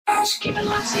Ash, Kip and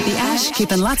Lutzi. The Ash,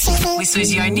 Kip and Lutzi with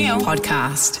Susie O'Neill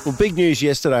podcast. Well, big news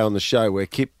yesterday on the show where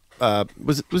Kip,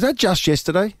 was that just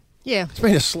yesterday? Yeah. It's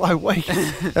been a slow week.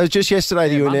 It was just yesterday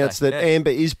that you Monday, announced that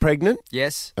Amber is pregnant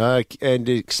Yes. and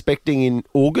expecting in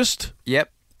August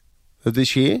Yep. of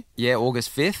this year. Yeah,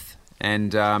 August 5th.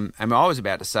 And I was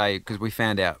about to say, because we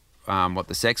found out what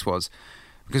the sex was,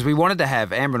 because we wanted to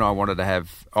have, Amber and I wanted to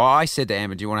have, I said to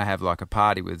Amber, do you want to have like a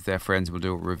party with our friends? We'll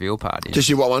do a reveal party. Just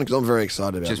you what one? Because I'm very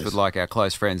excited about Just this. with like our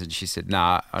close friends. And she said,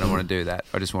 nah, I don't want to do that.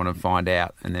 I just want to find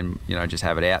out and then, just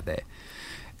have it out there.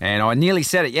 And I nearly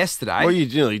said it yesterday. Well, you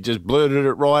nearly just blurted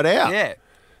it right out. Yeah.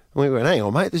 We went, hang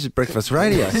on, mate, this is breakfast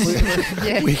radio.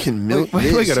 Yeah. we can milk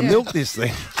this. we got to milk this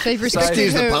thing. They've respected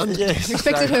Excuse the her, pun.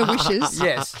 respected her wishes.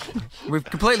 Yes. We've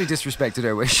completely disrespected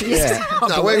her wishes. Yeah.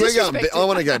 No, we're going big. I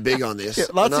want to go big on this.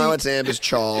 I lots know of- it's Amber's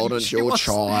child and it's She your wants-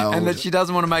 child. And that she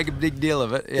doesn't want to make a big deal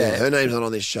of it. yeah, Yeah. her name's not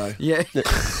on this show. Yeah.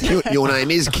 Your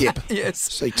name is Kip. Yes.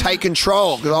 So take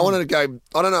control, because I wanted to go,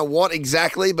 I don't know what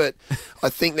exactly, but I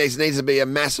think there needs to be a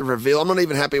massive reveal. I'm not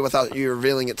even happy with you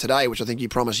revealing it today, which I think you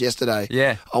promised yesterday.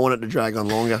 Yeah. I want it to drag on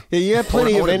longer. Yeah, you had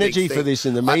plenty I of want a big energy thing. for this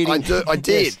in the meeting. I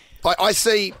did. I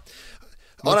see.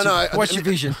 I don't know. What's your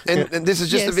vision? And this is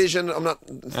just a Yes. vision. I'm not.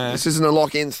 This isn't a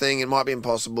lock-in thing. It might be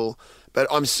impossible, but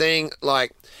I'm seeing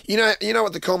like you know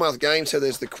what the Commonwealth Games said.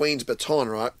 There's the Queen's baton,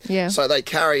 right? Yeah. So they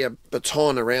carry a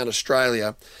baton around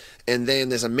Australia, and then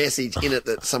there's a message in it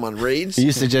that someone reads. Are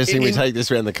you suggesting we In- take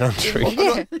this around the country?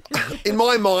 In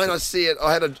my mind, I see it.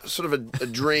 I had a sort of a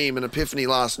dream, an epiphany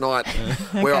last night,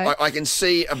 where Okay. I can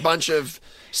see a bunch of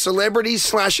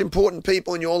celebrities / important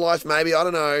people in your life, maybe, I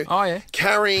don't know. Oh, yeah.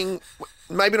 Carrying,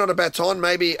 maybe not a baton,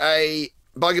 maybe a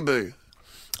bugaboo.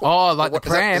 Oh, like What- the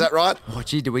is that- pram. is that right? Oh,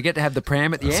 gee, do we get to have the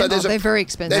pram at the end? So there's They're very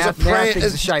expensive. There's a now pram.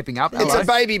 things are shaping up. It's Hello. a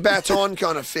baby baton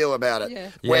kind of feel about it, Yeah.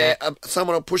 where Yeah.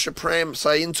 someone will push a pram,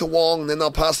 say into Wong, and then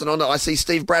they'll pass it on to. I see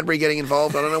Steve Bradbury getting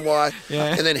involved. I don't know why.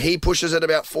 Yeah. And then he pushes it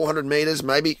about 400 metres.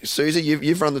 Maybe Susie,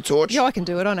 you've run the torch. Yeah, I can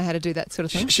do it. I know how to do that sort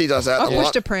of thing. She does that I've a lot.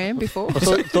 pushed a pram before. I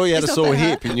thought you had a It's not sore that hard.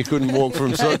 hip and you couldn't walk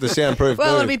from the soundproof Well,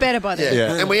 booth. it'll be better by then.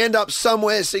 Yeah. Yeah. And we end up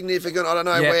somewhere significant. I don't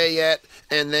know Yeah. where yet.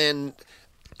 And then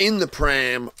in the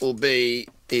pram will be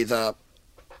either,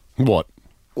 What?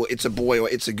 well, it's a boy or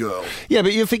it's a girl. Yeah,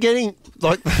 but you're forgetting,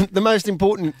 like, the most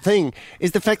important thing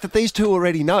is the fact that these two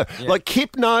already know. Like,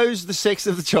 Kip knows the sex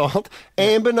of the child,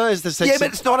 Amber knows the sex Yeah, of... but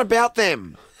it's not about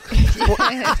them.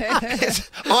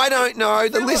 I don't know.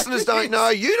 The listeners don't know.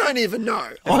 You don't even know.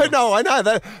 I know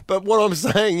that, but what I'm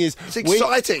saying is... It's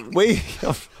exciting. We...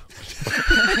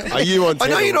 Are you on I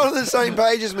know Twitter? you're not on the same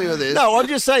page as me with this. No, I'm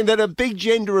just saying that a big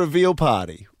gender reveal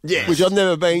party, Yes. which I've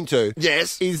never been to,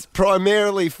 Yes. is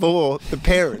primarily for the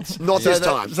parents. Not this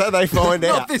time. So they find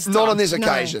out. Not on this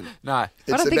occasion. No.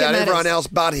 It's don't think it about everyone matters. else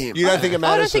but him. You don't think it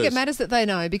matters? I don't think it Sus? matters that they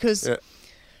know because Yeah.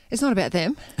 it's not about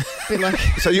them. But like,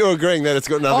 So you're agreeing that it's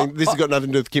got nothing. Oh, This has got nothing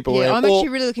to do with Kip or yeah, Amber, I'm or- actually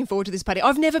really looking forward to this party.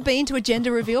 I've never been to a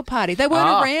gender reveal party. They weren't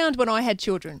around when I had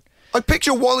children. I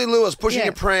picture Wally Lewis pushing Yeah.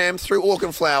 a pram through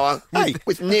Auchenflower Hey.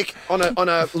 with Nick on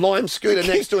a lime scooter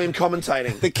next to him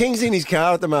commentating. The King's in his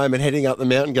car at the moment, heading up the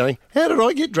mountain, going, "How did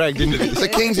I get dragged into this?" The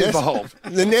King's involved.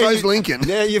 Then now So's you- Lincoln.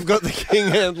 Now you've got the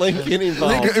King and Lincoln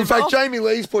involved. In fact, Jamie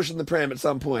Lee's pushing the pram at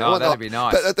some point. Oh, that'd be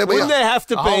nice. Wouldn't there have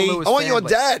to A whole be? Lewis I want your family.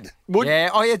 dad, Yeah.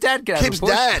 Oh, your dad gave Kip's a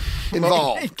push. dad,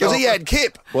 involved because he had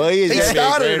Kip. Well, he is He gonna be a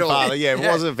started it all. grandfather. Yeah, if it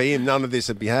Yeah. wasn't for him, none of this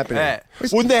would be happening. Yeah.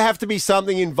 Wouldn't there have to be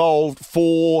something involved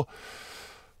for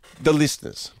the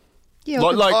listeners? Yeah,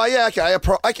 Like, Oh yeah, okay,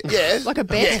 yeah, like a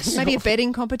bet, Yes. maybe a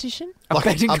betting competition, A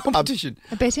betting a- competition.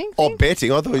 a betting. or Thing?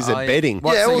 betting? I thought he said Oh, yeah. betting.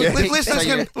 What? Yeah, So well, you pick- listeners,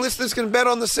 so you- listeners can bet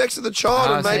on the sex of the child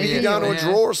Oh, and so maybe you- you go into a yeah.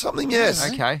 draw or something.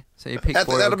 Yes. Okay. So you pick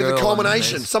boy or That'll be the girl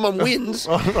culmination. and Someone wins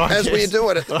right, as we yes. do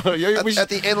it Oh, you wish- at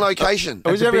the end location.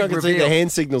 I wish a everyone big could see the reveal.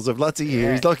 hand signals of Lutzi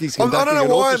here. He's like he's I don't conducting know an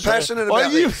why I'm orchestra. passionate Why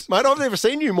about you, this. mate, I've never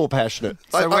seen you more passionate.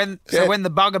 So I- when yeah. when the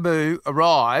bugaboo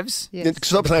arrives, Yes.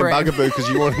 Stop saying pram. bugaboo because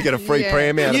you want to get a free Yeah.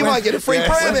 pram out of You it. might get a free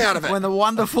pram out of it. when the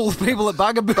wonderful people at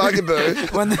Bugaboo, Bugaboo.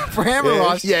 when the pram Yes.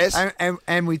 arrives, Yes.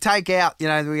 and we take out,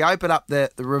 we open up the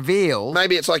reveal.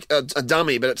 Maybe it's like a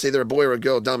dummy, but it's either a boy or a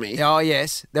girl dummy. Oh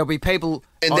yes, there'll be people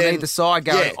And on then, either side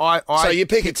going. yeah. I so you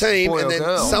pick a picked team, boy and or then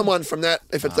girl. someone from that,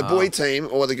 if it's the boy team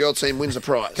or the girl team, wins a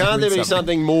prize. Can't there be something.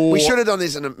 something more? We should have done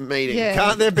this in a meeting. Yeah.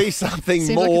 Can't there be something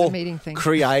Seems like more a meeting thing.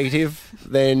 creative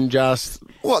than just?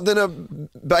 What then? A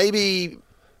baby.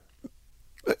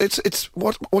 It's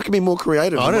what can be more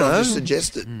creative? I than don't what I've know. just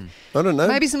suggested. I don't know.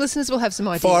 Maybe some listeners will have some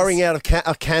ideas. firing out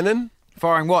a cannon.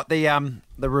 Firing what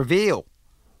the reveal.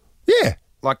 Yeah.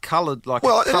 like coloured, like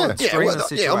Well, a coloured screen well,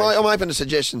 situation. I'm open to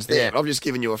suggestions there. Yeah. But I've just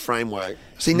given you a framework.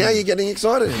 See, now you're getting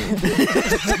excited.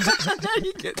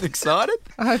 You getting excited?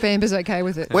 I hope Amber's okay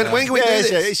with it. When can we do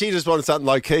this? She just wanted something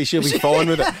low key. She'll be fine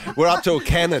with it. We're up to a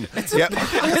cannon. Yep.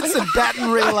 It's a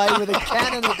baton relay with a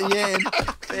cannon at the end.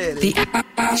 There it is. The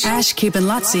Ash, Kip and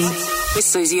Lutzi with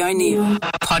Susie O'Neill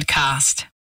podcast.